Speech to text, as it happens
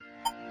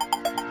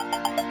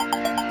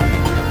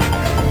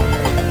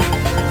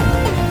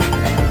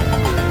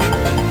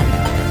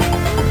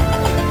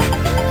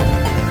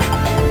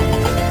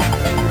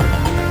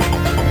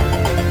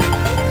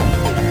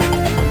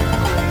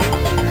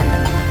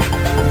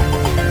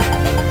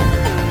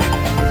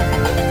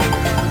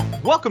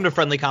Welcome to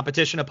Friendly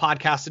Competition, a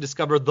podcast to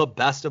discover the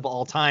best of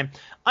all time.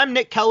 I'm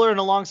Nick Keller, and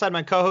alongside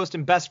my co-host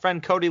and best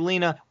friend Cody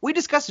Lena, we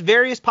discuss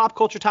various pop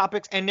culture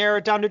topics and narrow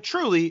it down to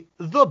truly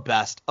the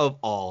best of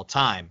all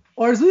time.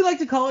 Or as we like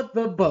to call it,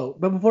 the boat.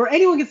 But before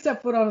anyone can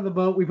step foot onto the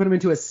boat, we put them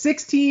into a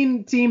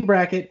 16-team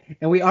bracket,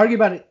 and we argue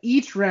about it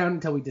each round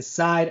until we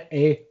decide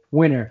a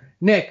winner.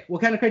 Nick,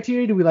 what kind of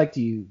criteria do we like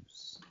to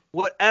use?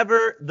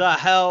 Whatever the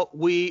hell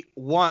we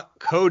want,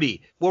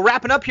 Cody. We're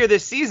wrapping up here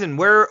this season.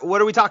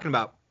 What are we talking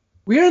about?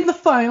 We're in the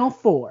final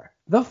four,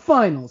 the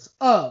finals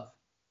of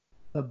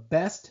the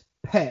best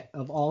pet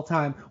of all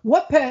time.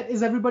 What pet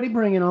is everybody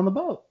bringing on the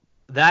boat?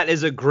 That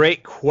is a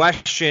great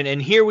question.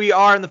 And here we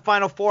are in the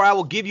final four. I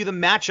will give you the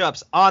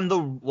matchups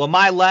on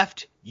my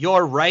left,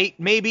 your right,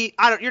 maybe.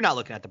 You're not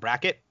looking at the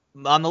bracket.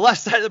 On the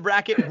left side of the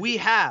bracket, we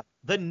have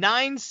the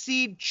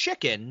 9-seed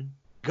chicken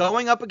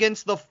going up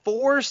against the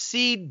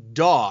 4-seed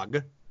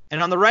dog.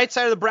 And on the right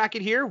side of the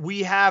bracket here,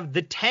 we have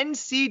the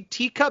 10-seed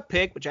teacup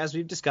pig, which as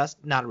we've discussed,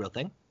 not a real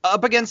thing,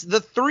 up against the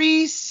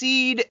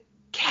 3-seed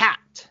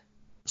cat.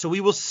 So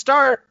we will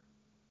start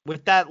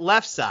with that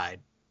left side,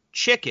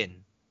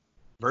 chicken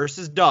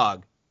versus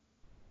dog.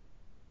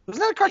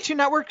 Wasn't that a Cartoon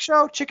Network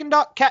show? Chicken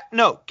Dog? Cat?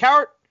 No,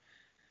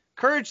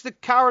 Courage the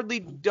Cowardly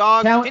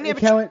Dog. Cow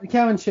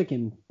and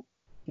chicken.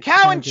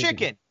 Cow and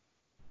chicken.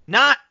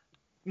 Not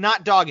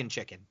dog and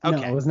chicken.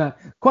 Okay. No, it was not.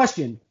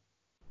 Question.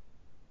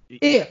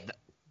 If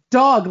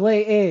dog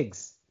lay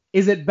eggs,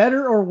 is it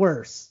better or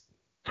worse?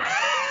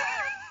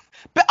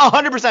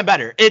 100%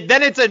 better.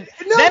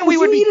 Then we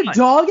would eat be a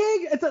dog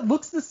egg? It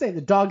looks the same.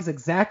 The dog is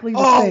exactly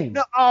the same.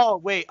 No, oh,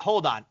 wait,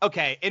 hold on.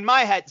 Okay, in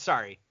my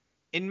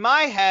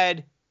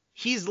head,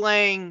 he's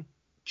laying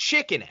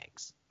chicken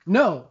eggs.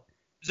 No.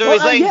 So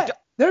he's laying. Yeah,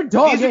 they're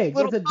dog these are eggs.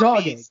 little It's a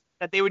dog egg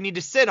that they would need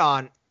to sit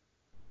on.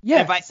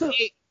 Yeah.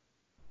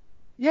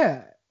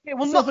 Yeah.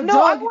 Well, So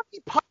no, I want to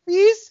eat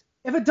puppies.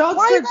 If a dog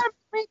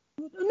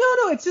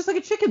No, it's just like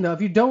a chicken though.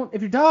 If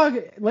your dog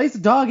lays a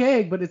dog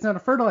egg, but it's not a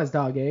fertilized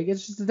dog egg,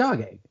 it's just a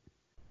dog egg.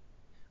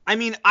 I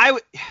mean,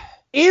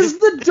 Is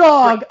the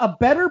dog a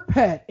better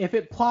pet if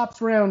it plops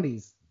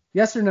roundies?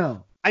 Yes or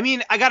no? I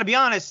mean, I got to be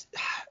honest.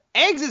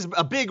 Eggs is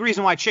a big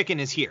reason why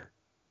chicken is here.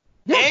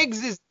 Yeah.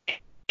 Eggs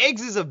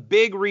is a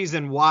big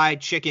reason why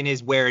chicken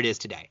is where it is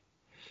today.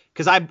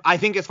 Because I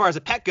think as far as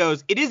a pet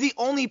goes, it is the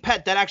only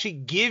pet that actually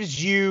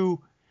gives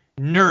you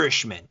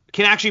nourishment,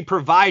 can actually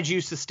provide you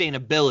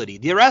sustainability.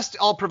 The rest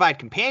all provide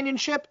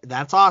companionship.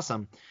 That's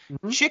awesome.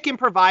 Mm-hmm. Chicken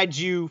provides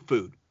you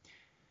food.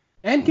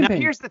 And companionship.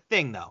 Now here's the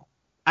thing though.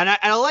 And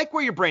I like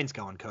where your brain's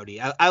going,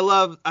 Cody. I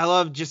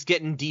love just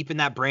getting deep in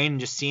that brain and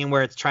just seeing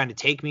where it's trying to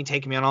take me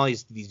on all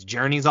these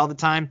journeys all the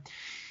time.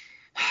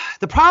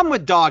 The problem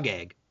with dog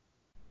egg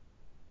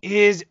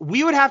is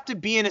we would have to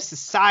be in a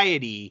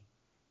society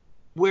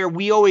where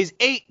we always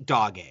ate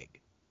dog egg.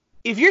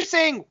 If you're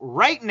saying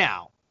right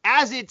now,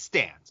 as it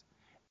stands,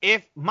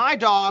 if my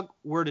dog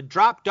were to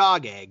drop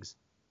dog eggs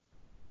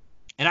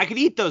and I could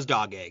eat those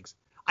dog eggs,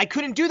 I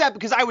couldn't do that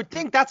because I would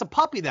think that's a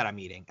puppy that I'm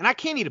eating. And I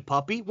can't eat a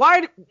puppy.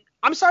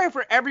 I'm sorry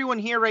for everyone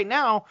here right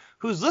now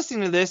who's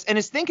listening to this and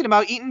is thinking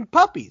about eating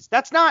puppies.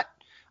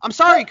 I'm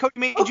sorry, Cody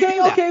made you do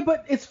that. Okay,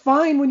 but it's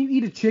fine when you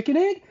eat a chicken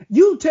egg.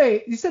 You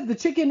said the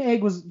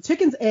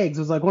chicken's eggs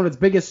was like one of its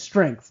biggest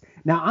strengths.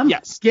 Now I'm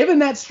giving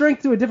that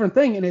strength to a different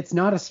thing, and it's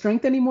not a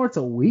strength anymore. It's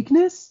a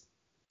weakness.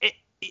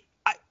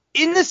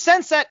 In the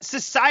sense that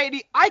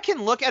society, I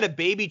can look at a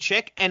baby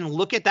chick and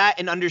look at that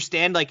and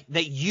understand like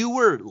that you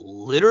were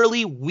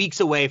literally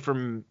weeks away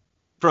from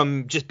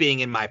just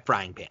being in my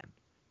frying pan.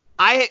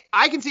 I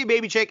can see a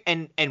baby chick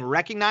and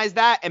recognize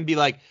that and be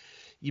like,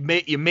 you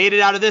made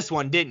it out of this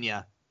one, didn't you?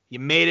 You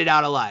made it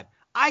out alive.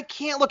 I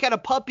can't look at a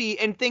puppy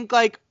and think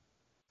like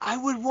I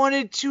would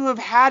wanted to have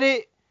had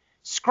it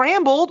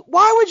scrambled.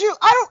 Why would you?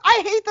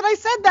 I hate that I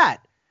said that.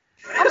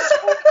 I'm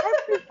sorry,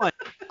 everyone.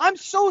 I'm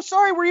so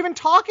sorry we're even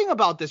talking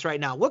about this right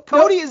now. What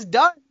Cody has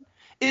done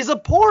is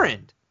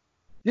abhorrent.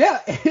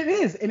 Yeah, it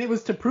is. And it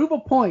was to prove a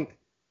point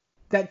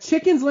that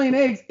chickens laying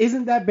eggs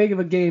isn't that big of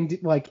a game.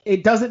 Like,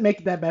 it doesn't make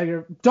it that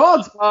bigger.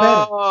 Dogs better.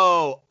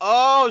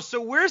 Oh,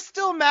 so we're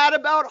still mad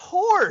about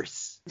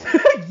horse.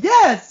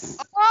 Yes.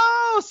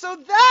 Oh, so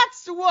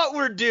that's what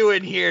we're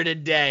doing here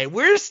today.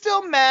 We're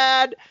still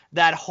mad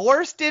that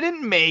horse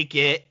didn't make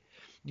it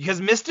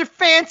because Mr.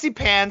 Fancy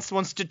Pants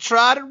wants to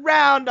trot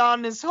around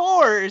on his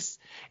horse.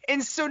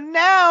 And so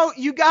now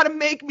you got to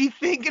make me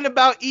thinking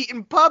about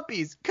eating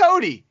puppies.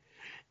 Cody.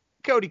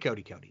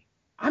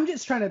 I'm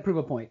just trying to prove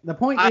a point. The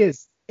point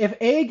is, if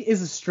egg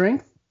is a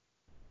strength,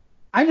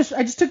 I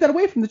just took that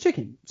away from the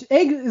chicken.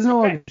 Egg is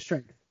no longer a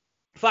strength.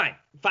 Fine.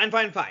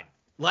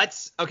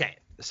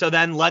 So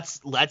then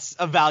let's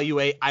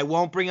evaluate. I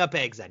won't bring up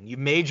eggs then. You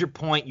made your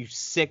point, you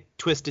sick,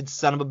 twisted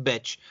son of a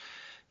bitch.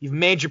 You've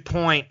made your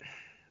point.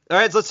 All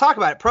right, so let's talk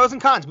about it. Pros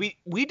and cons.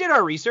 We did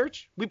our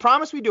research. We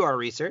promised we'd do our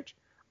research.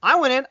 I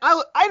went in.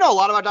 I know a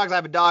lot about dogs. I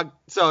have a dog,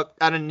 so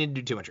I didn't need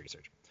to do too much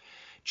research.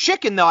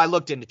 Chicken, though, I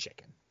looked into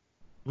chicken.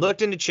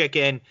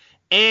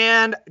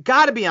 And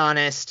got to be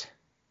honest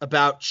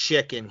about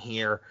chicken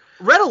here.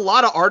 Read a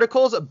lot of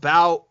articles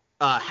about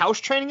house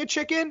training a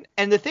chicken.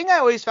 And the thing I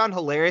always found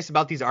hilarious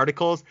about these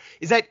articles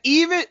is that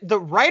even the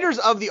writers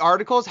of the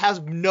articles has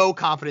no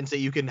confidence that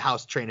you can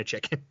house train a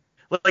chicken.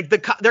 Like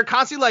they're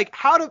constantly like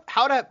how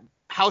to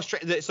house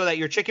train so that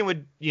your chicken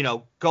would,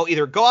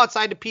 go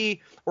outside to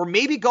pee or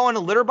maybe go in a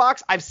litter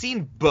box. I've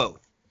seen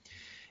both.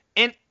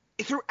 And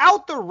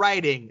throughout the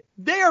writing,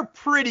 they are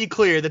pretty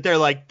clear that they're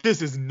like,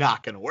 this is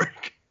not going to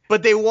work.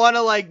 But they want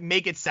to like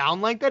make it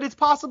sound like that it's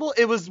possible.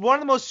 It was one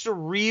of the most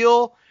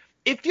surreal.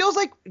 It feels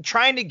like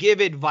trying to give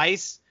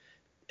advice.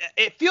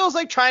 It feels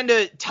like trying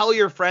to tell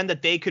your friend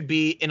that they could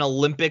be an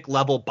Olympic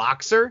level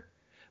boxer,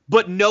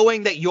 but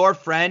knowing that your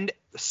friend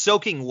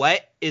soaking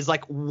wet is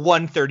like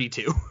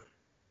 132.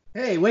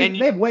 Hey, wait,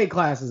 they have weight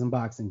classes in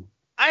boxing.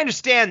 I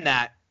understand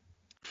that.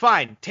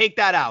 Fine, take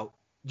that out.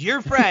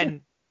 Your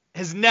friend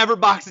has never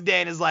boxed a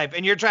day in his life,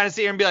 and you're trying to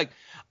sit here and be like,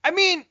 I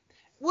mean,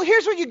 well,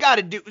 here's what you got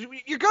to do.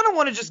 You're going to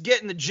want to just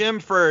get in the gym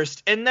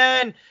first, and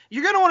then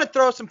you're going to want to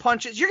throw some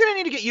punches. You're going to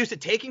need to get used to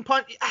taking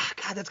punches.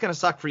 God, that's going to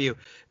suck for you.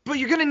 But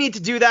you're going to need to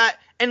do that.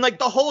 And like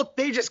the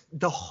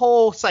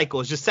whole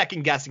cycle is just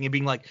second guessing and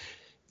being like,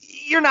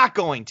 you're not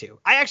going to.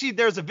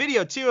 There's a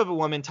video too of a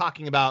woman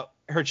talking about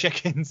her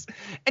chickens,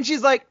 and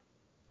she's like,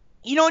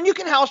 and you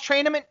can house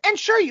train them, and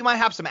sure, you might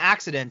have some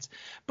accidents,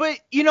 but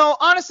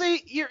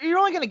honestly, you're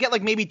only going to get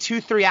like maybe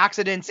 2-3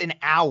 accidents an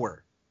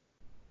hour.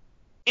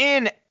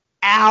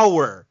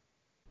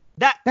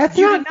 That's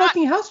not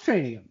fucking house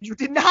training them. You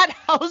did not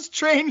house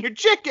train your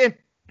chicken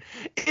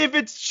if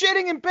it's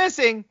shitting and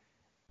pissing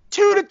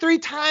 2 to 3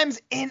 times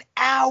an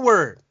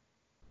hour.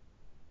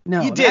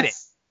 No, you did it.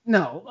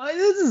 No,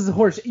 this is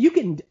horse. You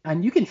can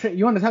train.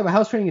 You want to talk about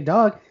house training a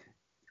dog?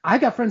 I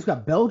got friends who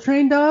got bell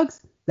trained dogs.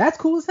 That's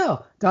cool as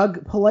hell.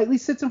 Dog politely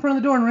sits in front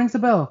of the door and rings the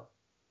bell.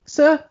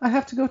 Sir, I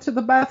have to go to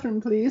the bathroom,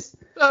 please.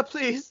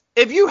 Please.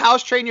 If you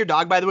house train your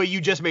dog, by the way,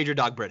 you just made your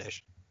dog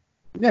British.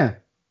 Yeah.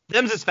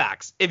 Them's is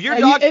facts. If your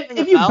dog,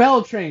 if you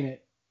bell train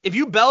it, if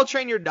you bell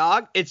train your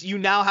dog, you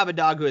now have a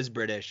dog who is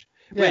British.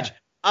 Yeah.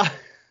 Which,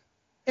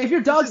 if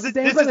your dog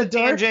stands by the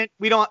door, tangent.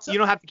 You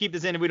don't have to keep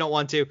this in if we don't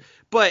want to.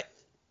 But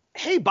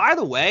hey, by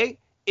the way,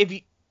 if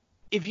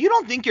you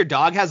don't think your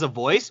dog has a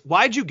voice,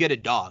 why'd you get a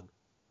dog?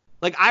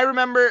 Like I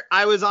remember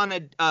I was on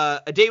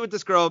a date with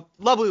this girl,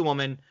 lovely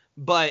woman,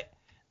 but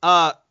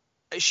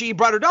she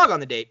brought her dog on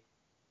the date,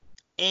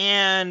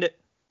 and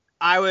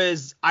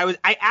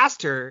I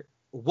asked her,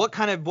 what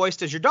kind of voice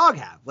does your dog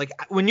have? Like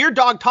when your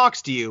dog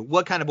talks to you,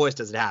 what kind of voice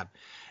does it have?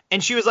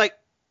 And she was like,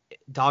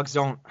 dogs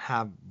don't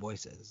have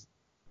voices.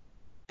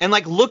 And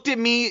like looked at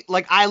me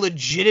like I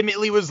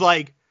legitimately was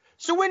like,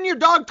 so when your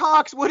dog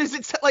talks, what does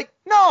it say? Like,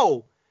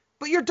 no,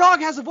 but your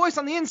dog has a voice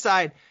on the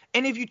inside.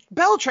 And if you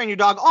bell train your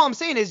dog, all I'm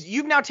saying is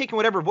you've now taken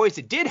whatever voice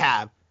it did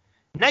have.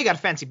 Now you got a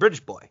fancy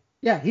British boy.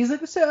 Yeah, he's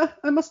like, sir,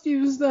 I must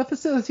use the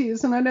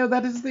facilities, and I know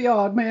that is the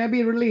yard. May I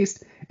be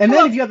released? And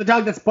then if you have the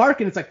dog that's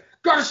barking, it's like,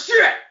 gotta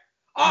shit!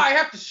 I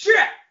have to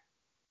shit!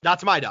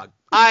 That's my dog.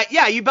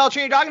 You bell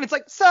train your dog, and it's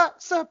like,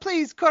 sir,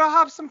 please, could I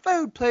have some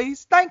food,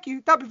 please? Thank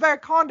you. That'd be very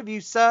kind of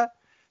you, sir.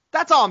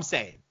 That's all I'm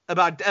saying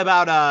about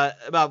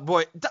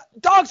voice.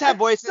 Dogs have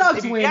voices.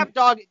 If you have a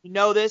dog, you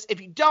know this.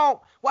 If you don't,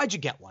 why'd you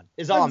get one?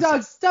 Is all I'm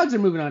saying. Dogs are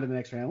moving on to the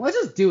next round. Let's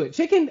just do it.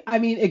 Chicken. I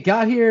mean, it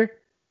got here.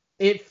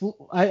 You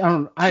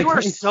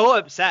are so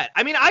upset.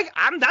 I mean,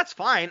 I'm that's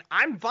fine.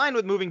 I'm fine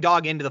with moving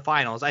dog into the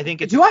finals. I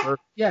think it's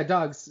Yeah,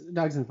 dogs in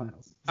the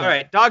finals. All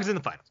right, dogs in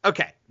the finals.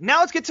 Okay, now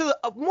let's get to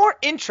a more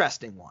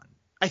interesting one.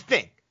 I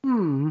think.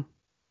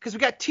 Because we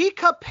got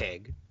Teacup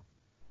Pig,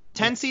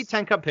 10 seed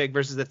Teacup Pig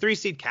versus the 3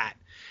 seed Cat,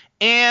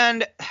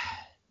 and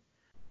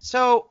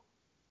so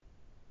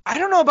I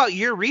don't know about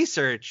your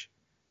research,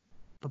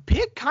 but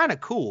Pig kind of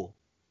cool.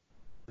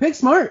 Pig's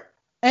smart.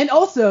 And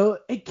also,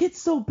 it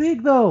gets so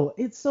big, though.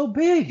 It's so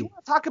big. You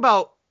want to talk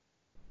about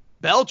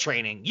bell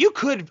training? You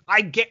could.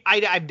 I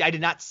did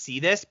not see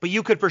this, but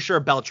you could for sure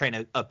bell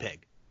train a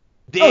pig.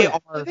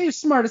 They're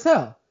smart as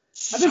hell.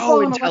 I've been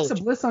following Alexa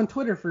Bliss on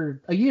Twitter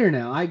for a year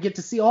now. I get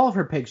to see all of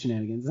her pig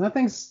shenanigans, and that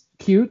thing's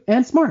cute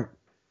and smart.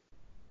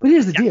 But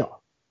here's the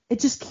deal.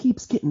 It just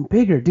keeps getting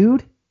bigger,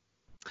 dude.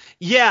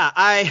 Yeah,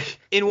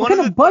 what kind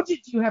of budget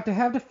do you have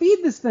to feed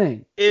this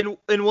thing? In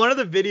one of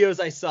the videos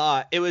I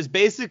saw, it was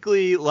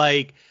basically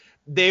like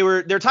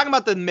they're talking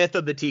about the myth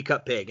of the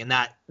teacup pig, and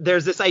that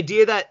there's this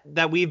idea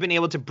that we've been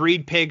able to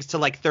breed pigs to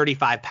like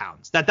 35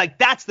 pounds.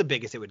 That's the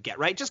biggest it would get,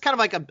 right? Just kind of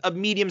like a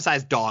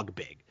medium-sized dog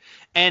big.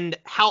 And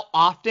how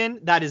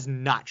often that is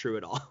not true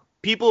at all.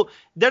 People,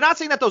 they're not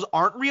saying that those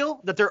aren't real,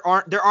 that there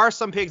are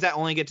some pigs that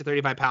only get to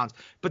 35 pounds,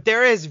 but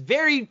there is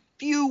very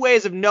few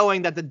ways of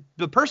knowing that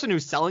the person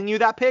who's selling you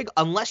that pig,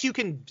 unless you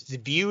can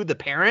view the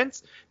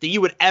parents, that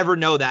you would ever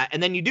know that.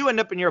 And then you do end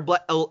up in your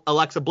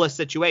Alexa Bliss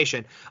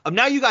situation of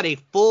now you got a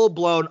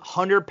full-blown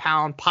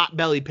 100-pound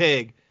pot-belly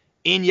pig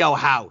in your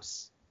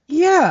house.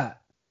 Yeah.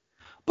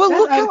 But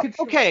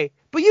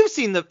but you've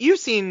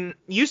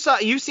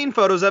seen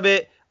photos of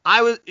it.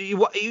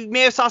 You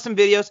may have saw some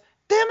videos.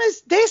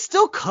 They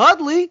still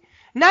cuddly,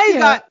 Now you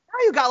Yeah.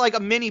 got like a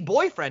mini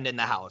boyfriend in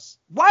the house.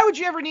 Why would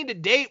you ever need to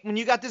date when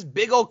you got this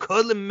big old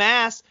cuddling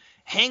mass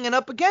hanging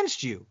up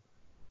against you?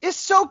 It's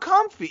so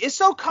comfy. It's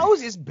so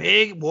cozy. It's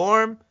big,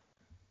 warm.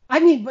 I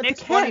mean, but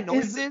Makes the funny cat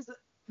noises. is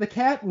the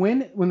cat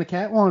when the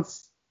cat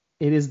wants,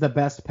 it is the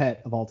best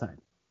pet of all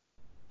time.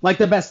 Like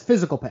the best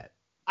physical pet.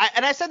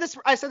 I said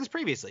this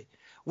previously.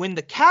 When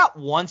the cat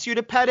wants you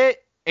to pet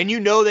it, and you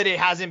know that it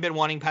hasn't been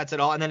wanting pets at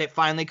all, and then it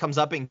finally comes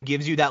up and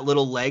gives you that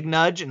little leg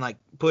nudge and like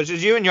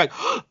pushes you, and you're like,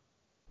 oh,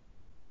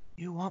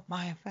 you want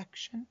my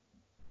affection?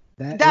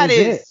 That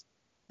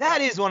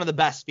is one of the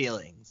best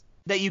feelings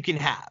that you can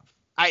have.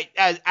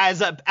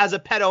 As a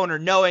pet owner,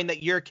 knowing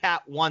that your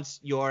cat wants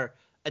your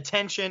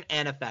attention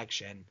and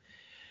affection.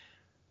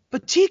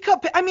 But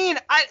teacup, I mean,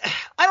 I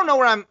don't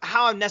know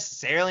how I'm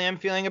necessarily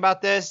feeling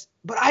about this,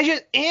 but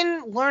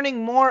in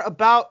learning more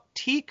about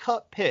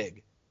teacup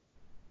pig,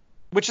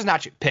 which is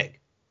not pig.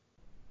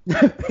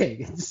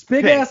 Pig. It's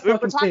big ass We're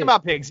fucking talking pig.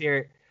 about pigs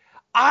here.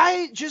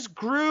 I just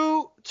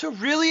grew to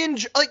really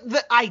enjoy, like,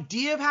 the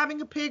idea of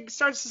having a pig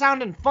starts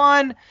sounding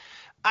fun.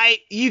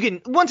 You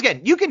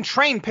can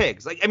train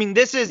pigs. Like, I mean,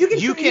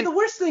 The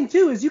worst thing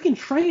too is you can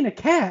train a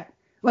cat.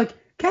 Like,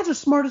 cats are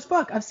smart as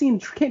fuck. I've seen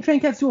train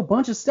cats do a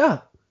bunch of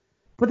stuff,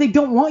 but they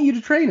don't want you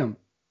to train them.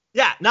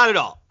 Yeah, not at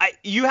all.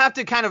 You have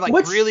to kind of like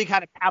really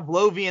kind of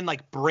Pavlovian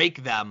like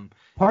break them.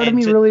 Part of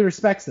me really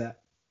respects that.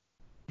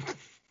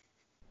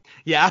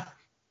 Yeah.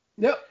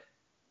 Yep.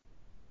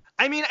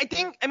 I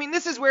mean,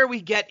 this is where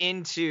we get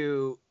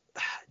into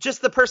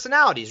just the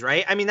personalities,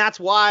 right? I mean, that's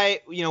why,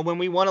 when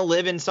we want to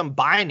live in some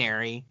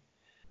binary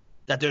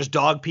that there's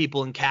dog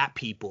people and cat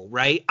people,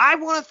 right? I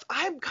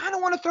kind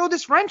of want to throw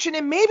this wrench in,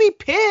 and maybe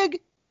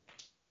pig.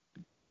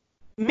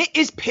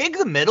 Is pig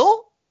the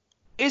middle?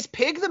 Is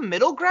pig the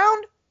middle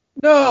ground?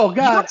 No,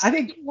 God, I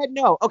think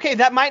no. Okay,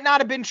 that might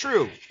not have been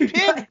true.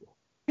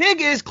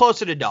 Pig is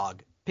closer to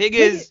dog. Pig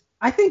is.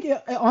 I think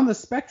on the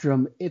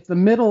spectrum, if the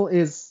middle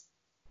is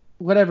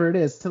whatever it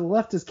is, to the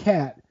left is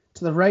cat,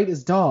 to the right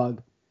is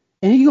dog,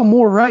 and you go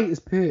more right is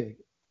pig.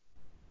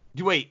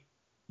 Wait,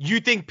 you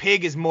think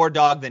pig is more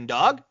dog than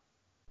dog?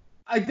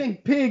 I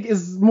think pig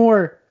is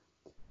more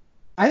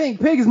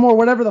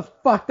whatever the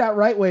fuck that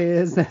right way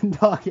is than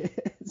dog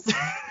is.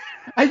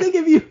 I think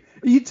if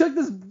you took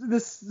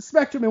this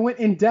spectrum and went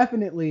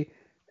indefinitely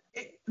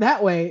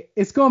that way,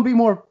 it's going to be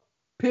more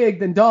pig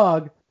than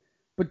dog,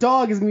 but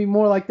dog is going to be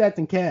more like that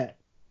than cat.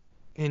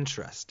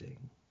 Interesting.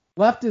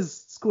 Left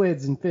is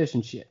squids and fish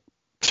and shit.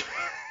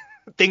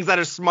 Things that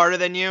are smarter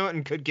than you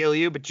and could kill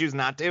you, but choose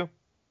not to.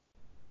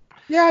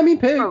 Yeah, I mean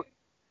pig.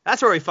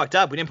 That's where we fucked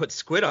up. We didn't put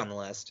squid on the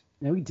list.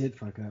 Yeah, we did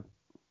fuck up.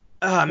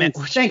 Oh, man.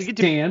 Thanks,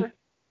 Dan.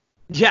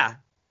 Yeah.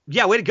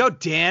 Yeah, way to go,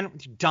 Dan,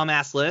 with your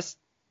dumbass list.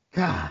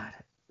 God.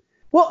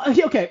 Well,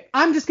 okay,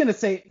 I'm just going to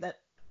say that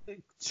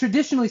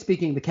traditionally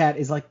speaking, the cat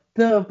is like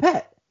the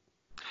pet.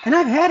 And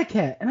I've had a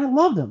cat, and I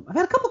loved them. I've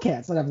had a couple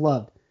cats that I've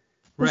loved.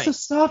 They're so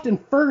soft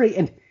and furry,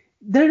 and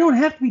they don't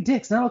have to be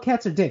dicks. Not all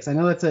cats are dicks. I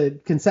know that's a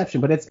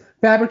conception, but it's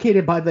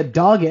fabricated by the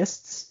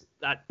doggists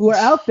who are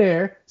out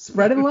there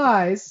spreading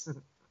lies.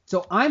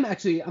 So I'm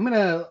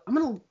gonna.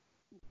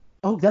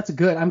 Oh, that's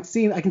good. I can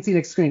see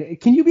next screen.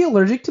 Can you be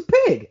allergic to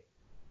pig?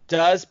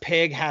 Does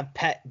pig have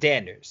pet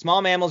dander?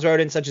 Small mammals,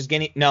 rodents such as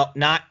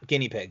not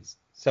guinea pigs.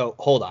 So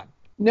hold on.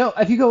 No,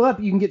 if you go up,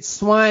 you can get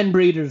swine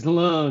breeder's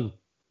lung.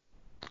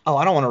 Oh,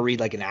 I don't want to read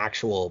like an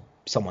actual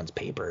someone's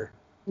paper.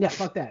 Yeah,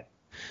 fuck that.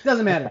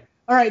 Doesn't matter.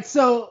 All right,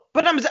 so.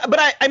 But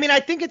I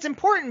think it's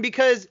important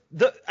because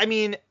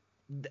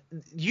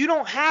you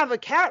don't have a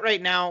cat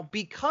right now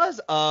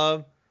because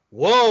of,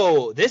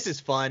 whoa, this is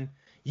fun.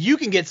 You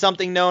can get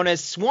something known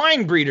as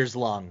swine breeder's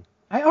lung.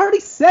 I already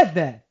said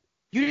that.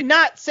 You did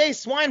not say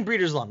swine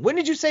breeder's lung. When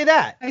did you say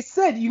that? I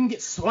said you can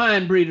get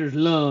swine breeder's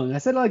lung. I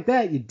said it like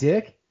that, you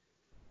dick.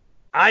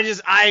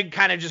 I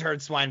kind of just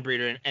heard swine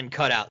breeder and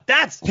cut out.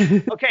 That's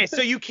okay.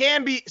 So you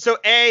can be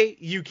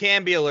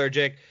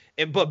allergic,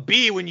 but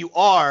B, when you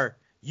are,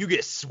 you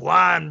get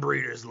swine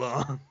breeder's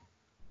lung.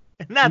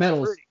 And that's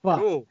Metals. pretty Fuck.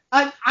 cool.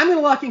 I'm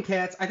gonna lock in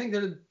cats. I think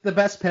they're the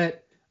best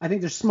pet. I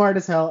think they're smart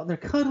as hell. They're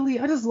cuddly.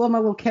 I just love my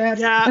little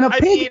cats. Yeah, and a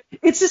pig,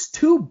 it's just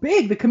too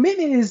big. The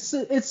commitment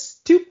it's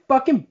too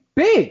fucking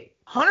big.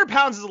 100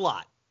 pounds is a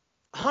lot.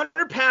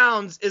 100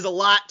 pounds is a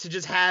lot to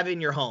just have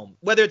in your home.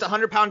 Whether it's a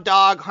 100-pound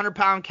dog,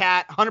 100-pound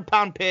cat,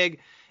 100-pound pig.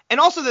 And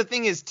also the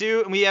thing is,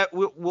 too, and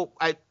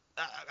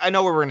I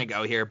know where we're going to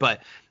go here,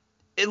 but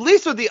at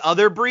least with the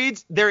other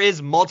breeds, there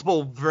is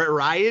multiple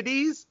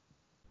varieties,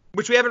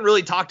 which we haven't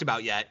really talked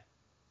about yet.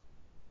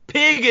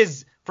 Pig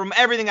is, from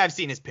everything I've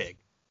seen, is pig.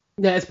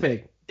 Yeah, it's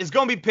pig. It's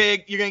going to be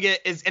pig. You're going to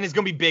get, and it's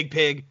going to be big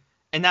pig,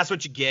 and that's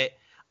what you get.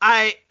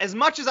 As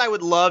much as I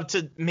would love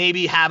to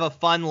maybe have a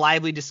fun,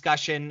 lively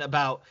discussion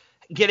about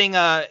getting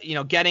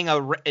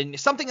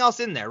something else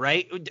in there,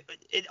 right?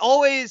 It's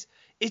always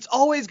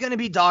going to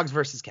be dogs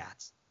versus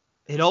cats.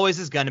 It always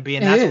is going to be,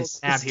 and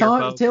that's what we have here,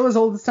 folks. Tale as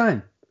old as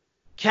time.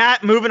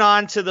 Cat moving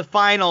on to the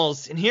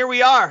finals, and here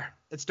we are.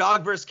 It's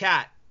dog versus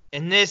cat.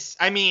 And this,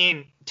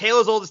 tale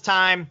as old as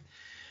time,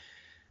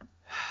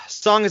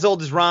 song as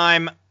old as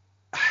rhyme.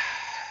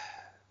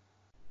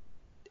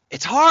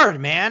 It's hard,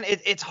 man.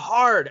 It's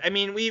hard. I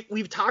mean,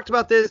 we've talked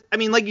about this. I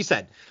mean, like you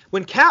said,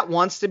 when Cat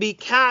wants to be,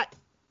 Cat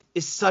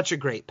is such a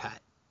great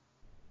pet.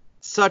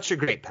 Such a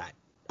great pet.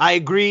 I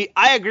agree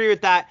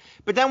with that.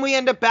 But then we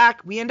end up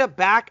back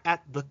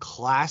at the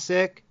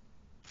classic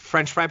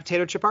French fry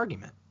potato chip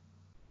argument.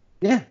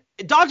 Yeah.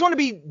 Dogs want to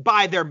be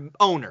by their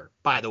owner,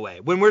 by the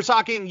way. When we're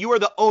talking, you are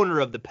the owner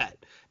of the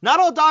pet. Not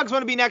all dogs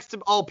want to be next to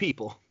all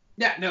people.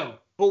 Yeah, no.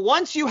 But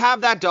once you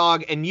have that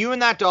dog and you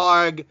and that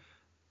dog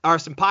are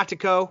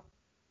simpatico,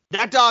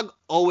 that dog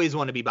always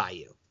want to be by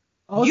you.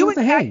 Oh, you and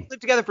the Cat hang. live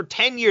together for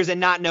 10 years and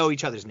not know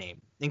each other's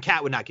name. And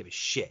Cat would not give a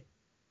shit.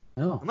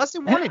 No. Unless they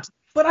wanted to.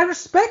 But I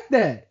respect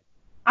that.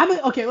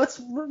 Okay,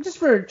 let's just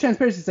for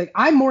transparency's sake,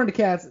 I'm more into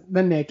cats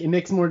than Nick, and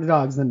Nick's more into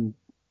dogs than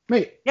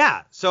me.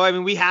 Yeah. So I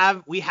mean, we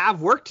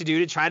have work to do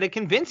to try to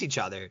convince each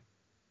other.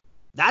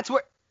 That's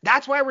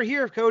why we're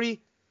here,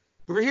 Cody.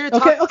 We're here to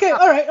talk. Okay.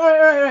 All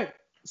right.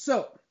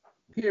 So,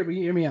 hear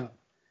me out.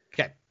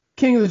 Okay.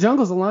 King of the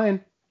Jungle's a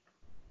lion.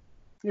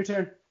 Your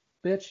turn,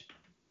 bitch.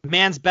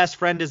 Man's best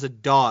friend is a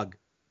dog.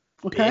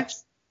 Okay.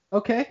 Bitch.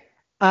 Okay.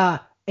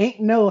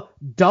 Ain't no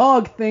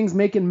dog things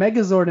making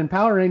Megazord and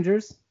Power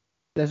Rangers.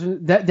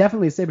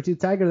 Definitely a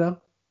saber-toothed tiger, though.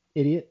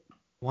 Idiot.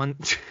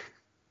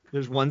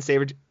 There's one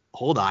saber.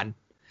 Hold on.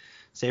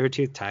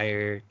 Saber-toothed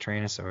tiger,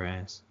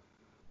 Tyrannosaurus.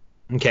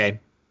 Okay.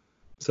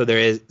 So there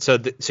is. So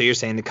you're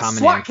saying the common.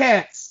 SWAT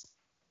cats.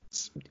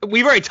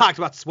 We've already talked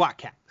about SWAT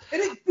cat.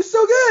 And it was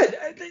so good.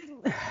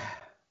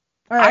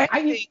 All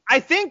right. I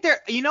think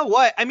there. You know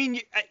what? I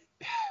mean,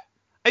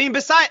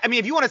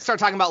 if you want to start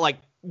talking about, like,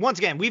 once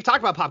again, we've talked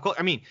about pop culture.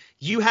 I mean,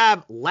 you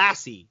have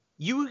Lassie.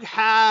 You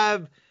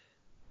have.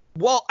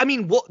 Well, I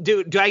mean,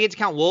 do I get to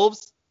count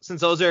wolves since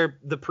those are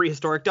the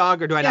prehistoric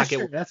dog, or do I not get?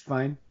 Sure, that's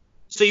fine.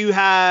 So you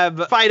have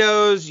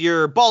Fidos,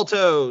 your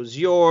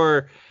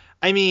Baltos,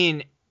 I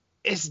mean,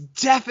 it's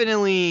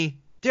definitely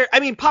there. I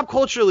mean, pop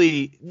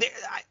culturally,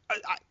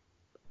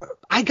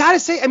 I gotta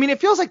say, I mean, it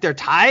feels like they're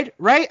tied,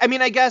 right? I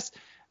mean, I guess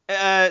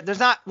there's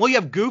not. Well, you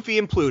have Goofy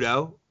and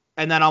Pluto,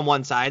 and then on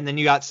one side, and then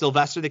you got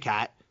Sylvester the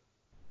cat.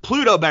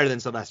 Pluto better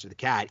than Sylvester the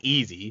cat,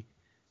 easy.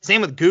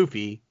 Same with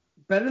Goofy.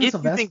 Better than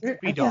Sylvester. You think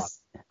Goofy dog.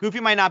 Goofy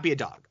might not be a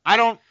dog.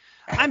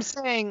 I'm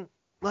saying,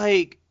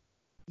 like,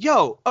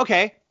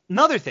 okay,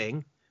 another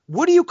thing.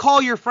 What do you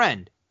call your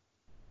friend?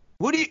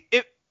 What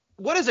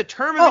is a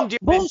term of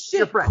endearment bullshit. to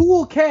your friend?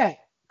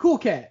 Cool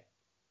cat.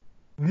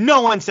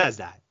 No one says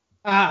that.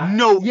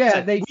 No.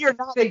 Yeah, we are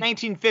not in the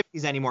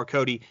 1950s anymore,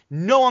 Cody.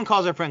 No one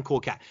calls their friend cool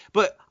cat.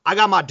 But I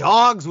got my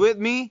dogs with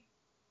me.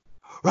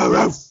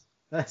 That's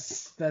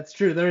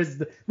true. There's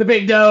the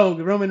big dog,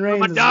 Roman Reigns.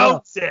 My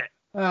dog sit.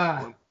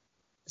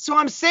 So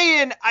I'm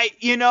saying,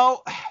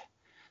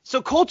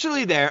 so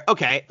culturally there,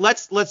 okay,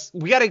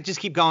 we got to just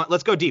keep going.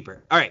 Let's go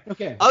deeper. All right.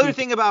 Okay. Other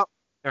thing about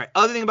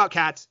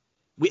cats,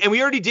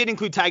 we already did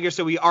include tigers,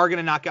 so we are going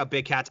to knock out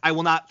big cats. I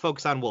will not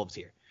focus on wolves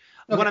here.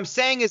 Okay. What I'm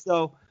saying is,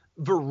 though,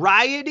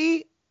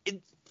 variety,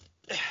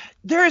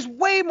 there is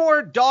way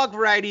more dog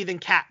variety than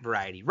cat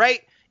variety,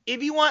 right?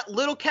 If you want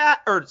little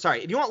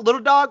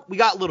dog, we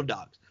got little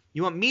dogs.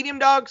 You want medium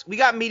dogs, we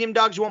got medium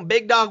dogs. You want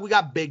big dog, we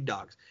got big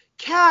dogs.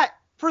 Cat,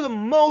 for the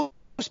most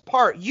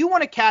part, you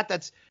want a cat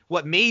that's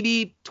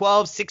maybe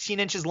 12, 16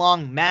 inches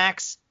long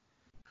max.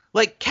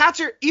 Like, cats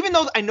are, even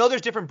though I know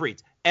there's different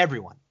breeds,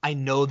 I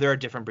know there are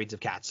different breeds of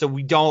cats, so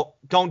we don't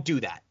do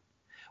that.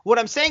 What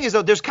I'm saying is,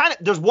 though,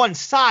 there's one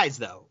size,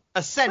 though,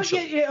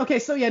 essentially. Okay,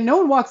 so no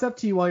one walks up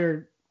to you while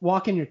you're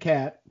walking your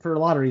cat for a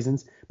lot of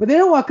reasons, but they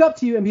don't walk up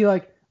to you and be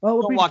like, "Oh,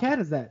 what breed of cat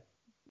is that?"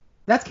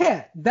 That's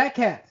cat. That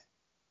cat.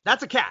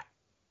 That's a cat.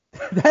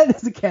 That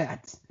is a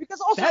cat.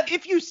 Because also,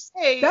 if you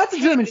say that's a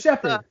German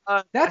Shepherd,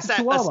 that's a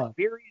Chihuahua. A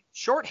Siberian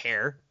short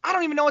hair, I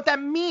don't even know what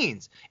that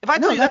means. If I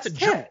tell you that's a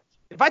cat.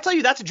 If I tell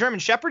you that's a German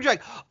Shepherd, you're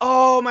like,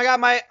 oh my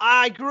God,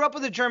 I grew up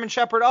with a German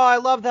Shepherd. Oh, I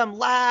love them,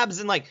 labs,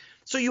 and like,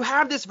 so you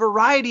have this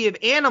variety of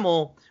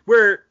animal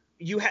where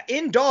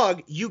in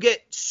dog you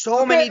get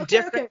so many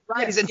different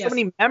varieties and so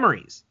many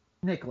memories.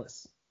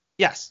 Nicholas.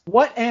 Yes.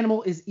 What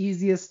animal is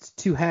easiest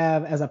to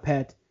have as a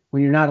pet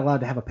when you're not allowed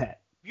to have a pet?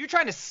 If you're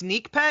trying to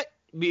sneak pet,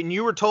 and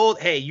you were told,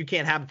 hey, you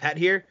can't have a pet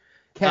here.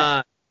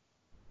 Cat.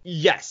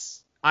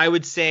 Yes, I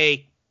would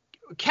say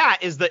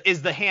cat is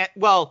the hand.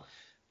 Well,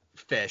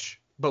 fish,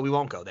 but we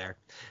won't go there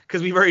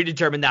because we've already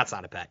determined that's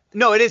not a pet.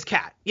 No, it is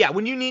cat. Yeah,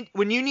 when you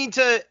need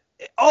to.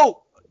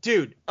 Oh,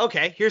 dude.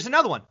 Okay, here's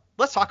another one.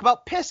 Let's talk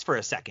about piss for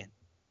a second.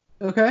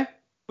 Okay.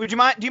 Do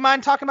you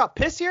mind talking about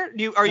piss here?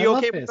 Are you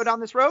okay to go down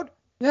this road?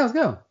 Yeah, let's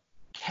go.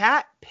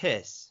 Cat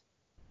piss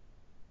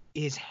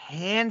is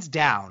hands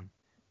down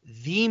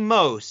the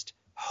most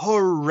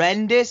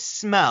horrendous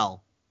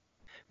smell.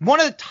 One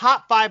of the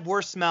top 5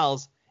 worst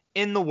smells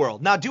in the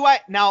world. Now,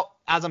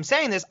 as I'm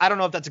saying this, I don't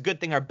know if that's a good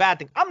thing or a bad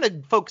thing. I'm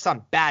going to focus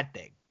on bad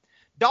thing.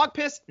 Dog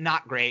piss,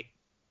 not great.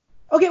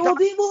 Okay, well,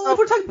 if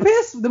we're talking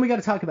piss, then we got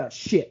to talk about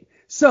shit.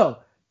 So,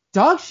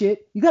 dog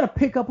shit, you got to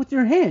pick up with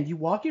your hand. You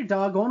walk your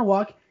dog, go on a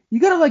walk. You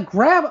got to, like,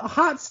 grab a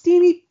hot,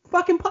 steamy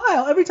fucking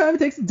pile every time it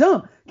takes a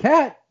dump.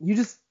 Cat, you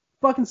just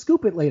fucking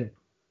scoop it later.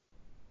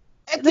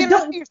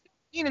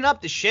 cleaning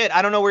up the shit.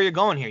 I don't know where you're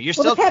going here. You're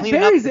Well, still the cat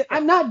cleaning buries up. it.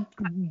 I'm not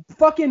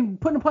fucking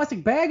putting a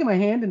plastic bag in my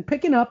hand and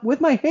picking up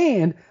with my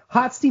hand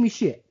hot, steamy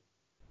shit.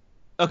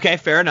 Okay,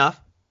 fair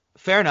enough.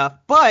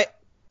 But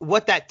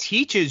what that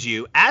teaches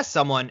you as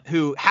someone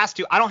who has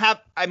to,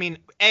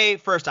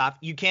 first off,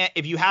 you can't,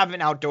 if you have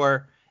an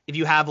outdoor, if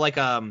you have like,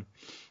 a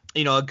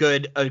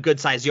good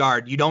sized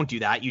yard, you don't do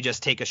that. You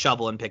just take a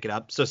shovel and pick it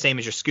up. So same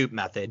as your scoop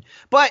method.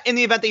 But in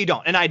the event that you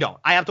don't, and I don't,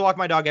 I have to walk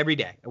my dog every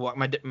day.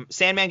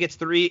 Sandman gets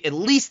at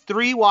least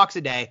three walks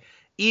a day,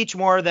 each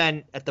more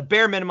than at the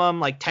bare minimum,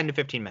 like 10 to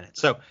 15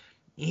 minutes. So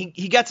he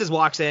gets his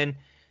walks in.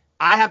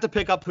 I have to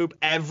pick up poop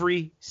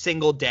every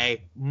single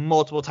day,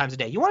 multiple times a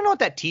day. You want to know what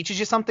that teaches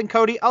you something,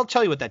 Cody? I'll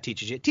tell you what that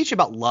teaches you. It teaches you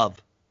about love.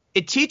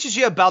 It teaches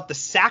you about the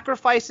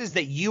sacrifices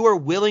that you are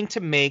willing to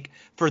make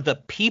for the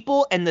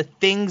people and the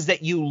things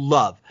that you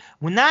love.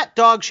 When that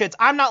dog shits,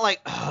 I'm not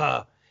like,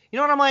 ugh. You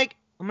know what I'm like?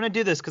 I'm going to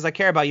do this because I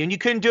care about you, and you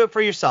couldn't do it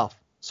for yourself.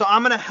 So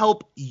I'm going to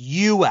help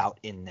you out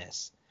in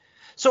this.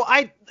 So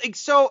I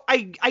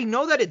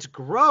know that it's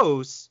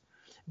gross,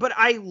 but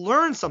I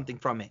learned something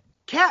from it.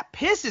 Cat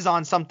pisses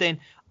on something.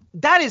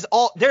 That is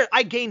all there.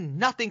 I gain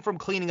nothing from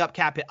cleaning up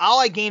cat piss.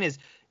 All I gain is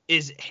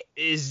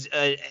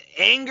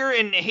anger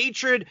and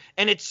hatred,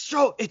 and it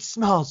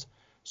smells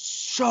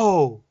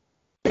so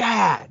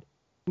bad.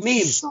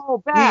 Memes.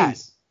 So bad.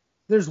 Memes.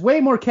 There's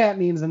way more cat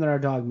memes than there are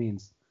dog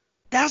memes.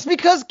 That's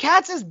because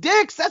cats is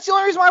dicks. That's the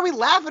only reason why we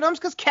laugh at them, is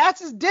because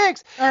cats is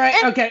dicks. All right,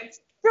 and okay.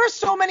 There's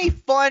so many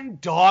fun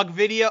dog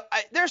video.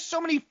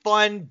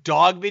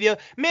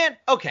 Man,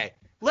 okay.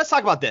 Let's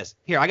talk about this.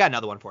 Here, I got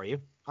another one for you.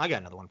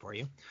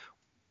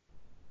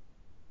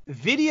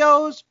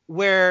 Videos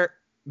where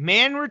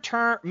man,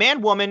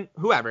 woman,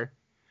 whoever,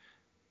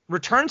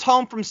 returns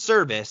home from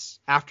service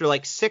after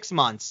like 6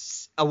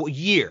 months, a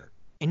year,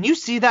 and you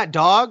see that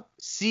dog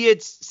see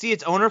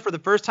its owner for the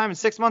first time in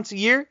 6 months, a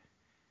year.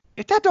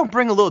 If that don't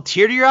bring a little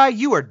tear to your eye,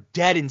 you are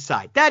dead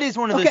inside. That is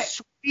one of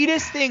the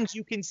sweetest things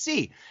you can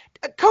see.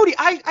 Cody,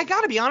 I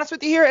gotta be honest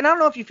with you here, and I don't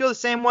know if you feel the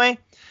same way.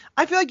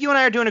 I feel like you and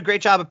I are doing a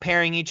great job of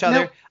pairing each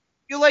other. No.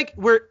 I feel like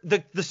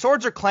the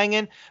swords are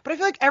clanging, but I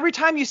feel like every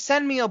time you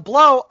send me a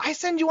blow, I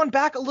send you one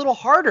back a little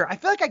harder. I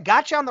feel like I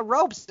got you on the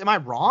ropes. Am I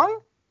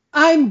wrong?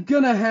 I'm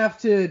gonna have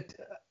to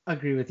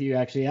agree with you,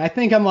 actually. I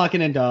think I'm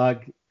locking in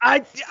dog.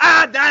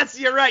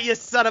 You're right, you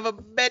son of a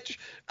bitch.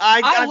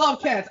 I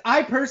love cats.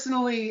 I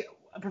personally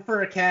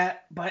prefer a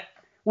cat, but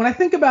when I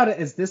think about it,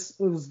 this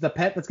was the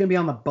pet that's gonna be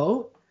on the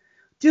boat,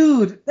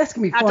 dude, that's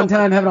gonna be a fun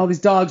time having all these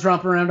dogs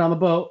romping around on the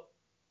boat.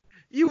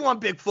 You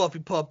want big fluffy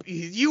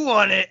puppies. You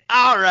want it.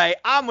 All right.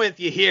 I'm with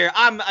you here.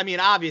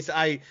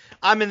 Obviously,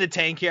 I'm in the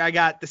tank here. I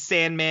got the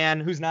Sandman,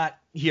 who's not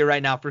here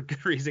right now for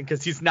good reason,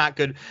 because he's not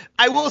good.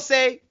 I will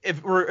say,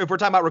 if we're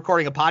talking about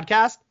recording a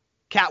podcast,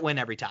 cat win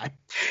every time.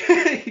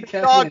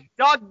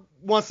 Dog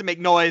wants to make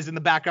noise in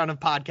the background of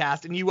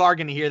podcast, and you are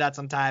going to hear that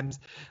sometimes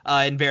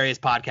in various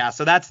podcasts.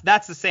 So that's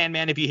the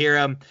Sandman. If you hear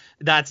him,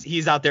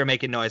 he's out there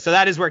making noise. So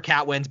that is where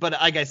cat wins. But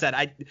like I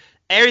said,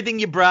 everything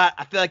you brought,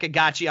 I feel like I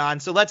got you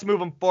on. So let's move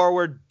them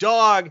forward.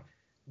 Dog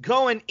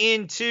going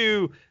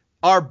into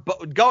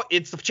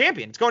it's the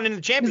champion. It's going into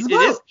the champion.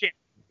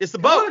 It's the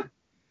boat.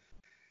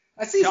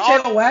 I see his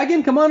tail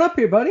wagging. Come on up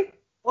here, buddy.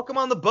 Welcome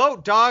on the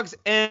boat, dogs.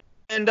 And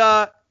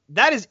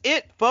that is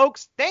it,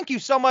 folks. Thank you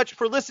so much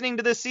for listening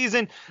to this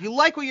season. If you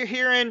like what you're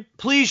hearing,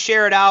 please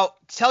share it out.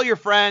 Tell your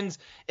friends,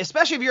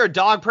 especially if you're a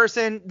dog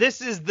person.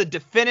 This is the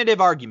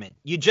definitive argument.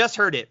 You just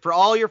heard it. For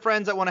all your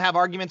friends that want to have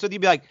arguments with you,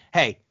 be like,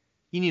 hey,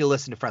 you need to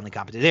listen to Friendly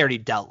Competition. They already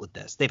dealt with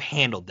this. They've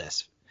handled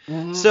this.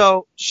 Mm-hmm.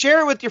 So share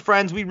it with your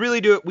friends. We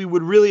really do it. We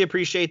would really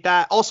appreciate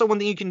that. Also, one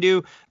thing you can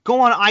do,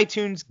 go on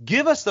iTunes,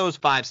 give us those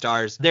 5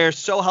 stars. They're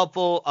so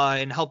helpful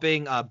in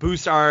helping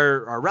boost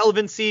our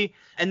relevancy.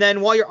 And then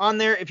while you're on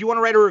there, if you want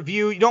to write a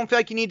review, you don't feel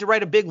like you need to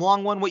write a big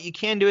long one. What you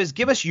can do is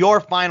give us your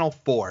final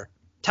 4.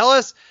 Tell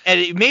us,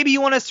 and maybe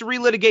you want us to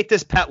relitigate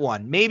this pet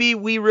one. Maybe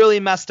we really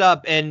messed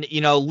up, and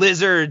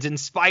lizards and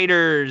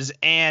spiders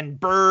and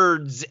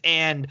birds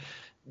and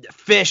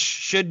fish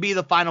should be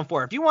the final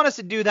 4. If you want us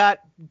to do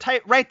that,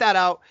 write that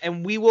out,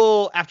 and we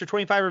will, after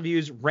 25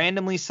 reviews,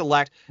 randomly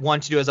select one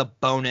to do as a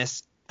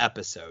bonus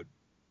episode.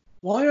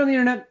 While you're on the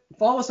internet,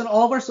 follow us on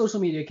all of our social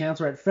media accounts.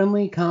 We're at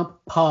Friendly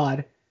Comp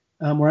Pod.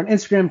 We're on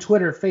Instagram,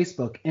 Twitter,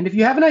 Facebook. And if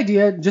you have an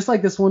idea, just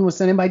like this one was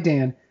sent in by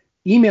Dan,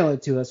 email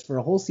it to us for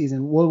a whole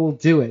season. We'll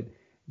do it.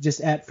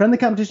 Just at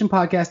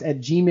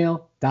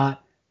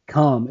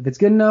friendlycompetitionpodcast@gmail.com. If it's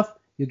good enough,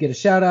 you'll get a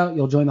shout out.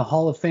 You'll join the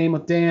Hall of Fame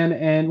with Dan,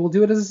 and we'll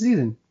do it as a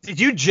season. Did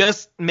you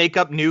just make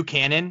up new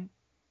canon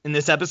in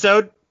this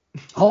episode?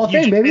 Hall of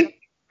Fame, baby.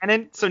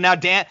 Canon. So now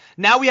Dan,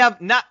 we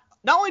have not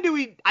only do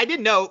we, I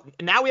didn't know,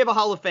 now we have a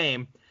Hall of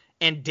Fame,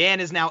 and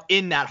Dan is now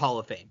in that Hall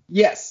of Fame.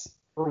 Yes.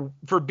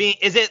 For being,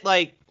 is it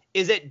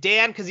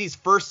Dan because he's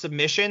first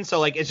submission?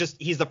 So like, it's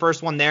just, he's the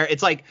first one there.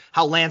 It's like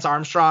how Lance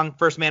Armstrong,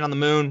 first man on the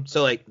moon.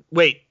 So like,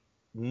 wait,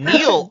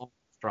 Neil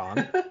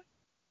Armstrong.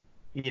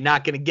 You're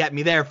not going to get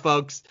me there,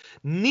 folks.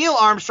 Neil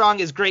Armstrong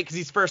is great because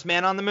he's first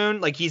man on the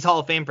moon. Like, he's Hall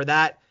of Fame for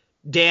that.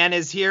 Dan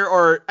is here,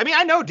 or I mean,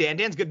 I know Dan.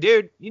 Dan's a good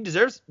dude. He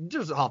deserves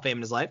a Hall of Fame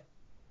in his life.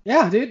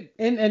 Yeah, dude.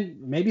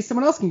 And maybe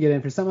someone else can get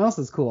in for something else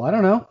that's cool. I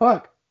don't know.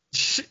 Fuck.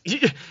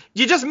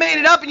 You just made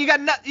it up and you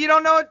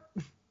don't know it.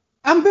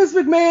 I'm Vince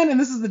McMahon, and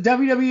this is the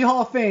WWE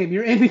Hall of Fame.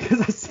 You're in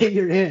because I say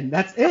you're in.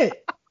 That's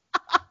it.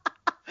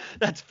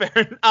 That's fair.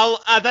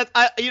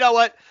 You know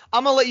what?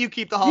 I'm gonna let you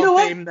keep the Hall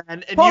of Fame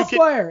then. And Paul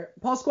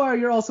Squire,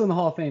 you're also in the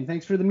Hall of Fame.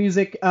 Thanks for the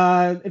music.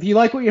 If you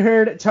like what you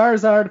heard,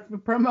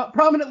 Charizard,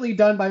 prominently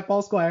done by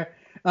Paul Squire.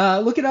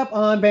 Look it up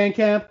on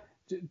Bandcamp.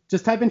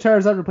 Just type in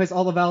Charizard, replace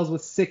all the vowels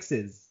with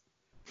 6s.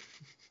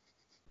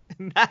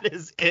 And that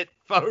is it,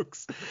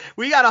 folks.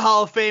 We got a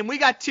Hall of Fame. We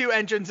got 2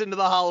 entrants into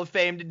the Hall of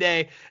Fame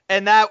today,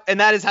 and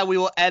that is how we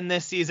will end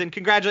this season.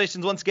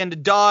 Congratulations once again to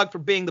Dog for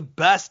being the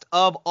best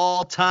of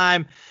all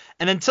time.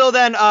 And until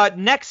then,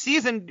 next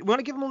season, we want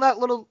to give them that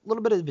little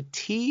bit of a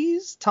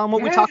tease. Tell them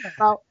what we talked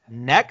about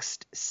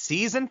next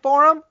season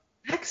for them.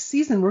 Next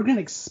season, we're going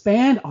to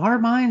expand our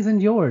minds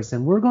and yours,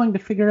 and we're going to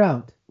figure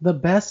out the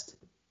best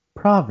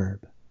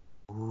proverb.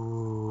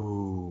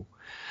 Ooh.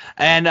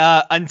 And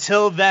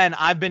until then,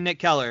 I've been Nick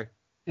Keller.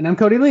 And I'm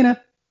Cody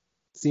Lena.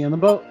 See you on the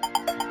boat.